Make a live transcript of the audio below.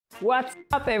What's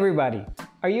up everybody?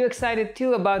 Are you excited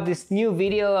too about this new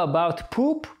video about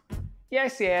poop?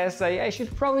 Yes, I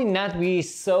should probably not be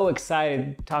so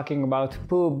excited talking about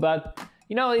poop, but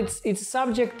you know, it's a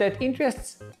subject that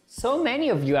interests so many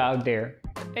of you out there.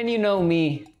 And you know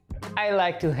me, I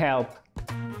like to help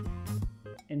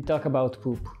and talk about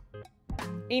poop.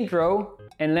 Intro,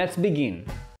 and let's begin.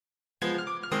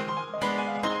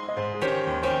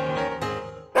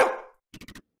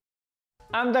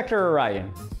 I'm Dr.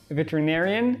 Orion, a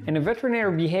veterinarian and a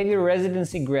veterinary behavior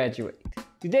residency graduate.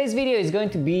 Today's video is going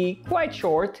to be quite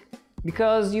short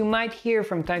because you might hear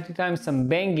from time to time some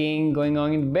banging going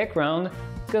on in the background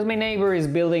because my neighbor is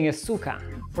building a sukkah.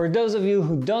 For those of you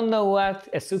who don't know what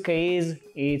a sukkah is,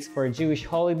 it's for a Jewish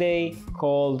holiday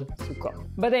called Sukkot.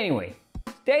 But anyway,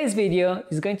 today's video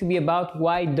is going to be about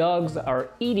why dogs are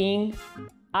eating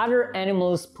other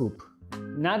animals' poop.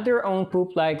 Not their own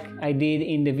poop like I did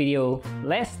in the video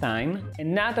last time,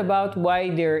 and not about why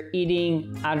they're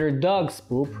eating other dogs'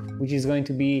 poop, which is going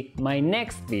to be my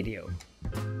next video.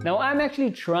 Now, I'm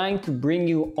actually trying to bring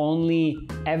you only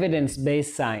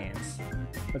evidence-based science,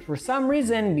 but for some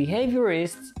reason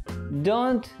behaviorists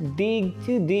don't dig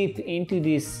too deep into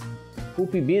this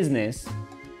poopy business,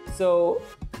 so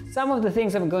some of the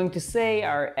things I'm going to say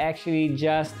are actually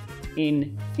just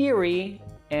in theory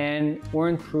and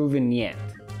weren't proven yet.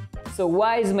 So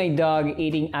why is my dog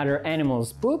eating other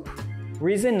animals' poop?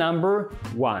 Reason number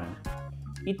 1.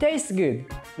 It tastes good.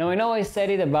 Now I know I said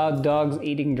it about dogs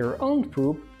eating their own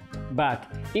poop,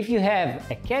 but if you have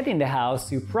a cat in the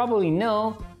house, you probably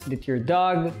know that your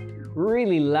dog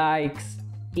really likes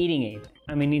eating it.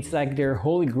 I mean, it's like their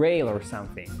holy grail or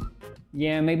something.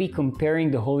 Yeah, maybe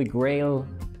comparing the holy grail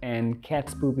and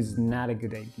cat's poop is not a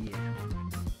good idea.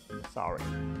 Sorry.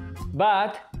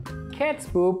 But cat's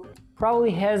poop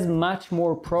probably has much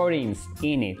more proteins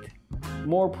in it.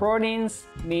 More proteins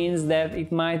means that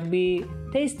it might be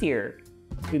tastier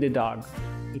to the dog.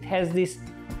 It has this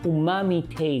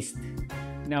umami taste.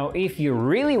 Now, if you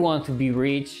really want to be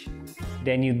rich,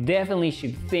 then you definitely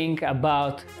should think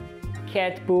about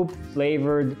cat poop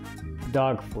flavored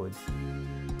dog food.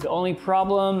 The only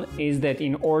problem is that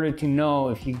in order to know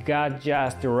if you got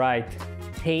just the right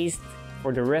taste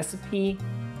for the recipe,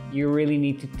 you really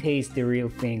need to taste the real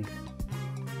thing.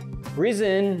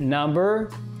 Reason number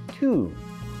 2.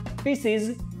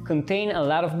 Feces contain a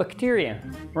lot of bacteria,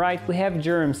 right? We have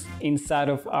germs inside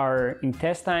of our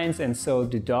intestines, and so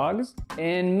do dogs.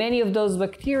 And many of those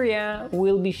bacteria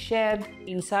will be shed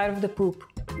inside of the poop.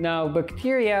 Now,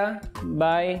 bacteria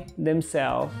by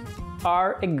themselves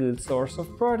are a good source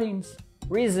of proteins.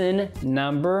 Reason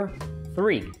number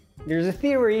 3. There's a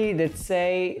theory that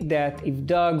say that if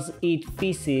dogs eat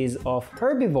feces of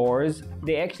herbivores,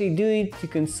 they actually do it to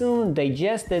consume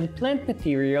digested plant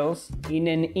materials in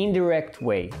an indirect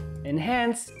way, and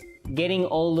hence getting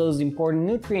all those important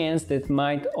nutrients that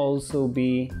might also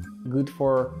be good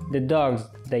for the dog's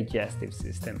digestive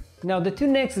system. Now, the 2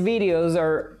 next videos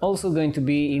are also going to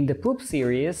be in the poop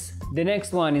series. The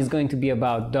next one is going to be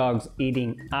about dogs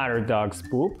eating other dogs'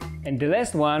 poop, and the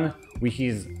last one, which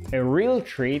is a real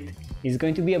treat, is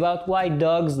going to be about why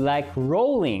dogs like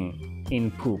rolling in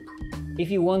poop.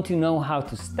 If you want to know how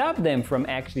to stop them from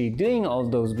actually doing all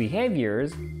those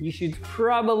behaviors, you should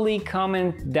probably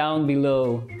comment down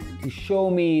below to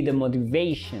show me the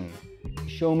motivation,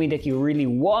 show me that you really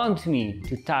want me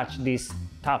to touch this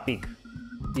topic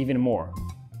even more.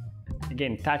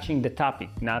 Again, touching the topic,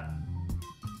 not,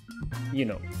 you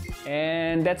know.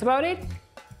 And that's about it.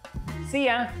 See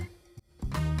ya!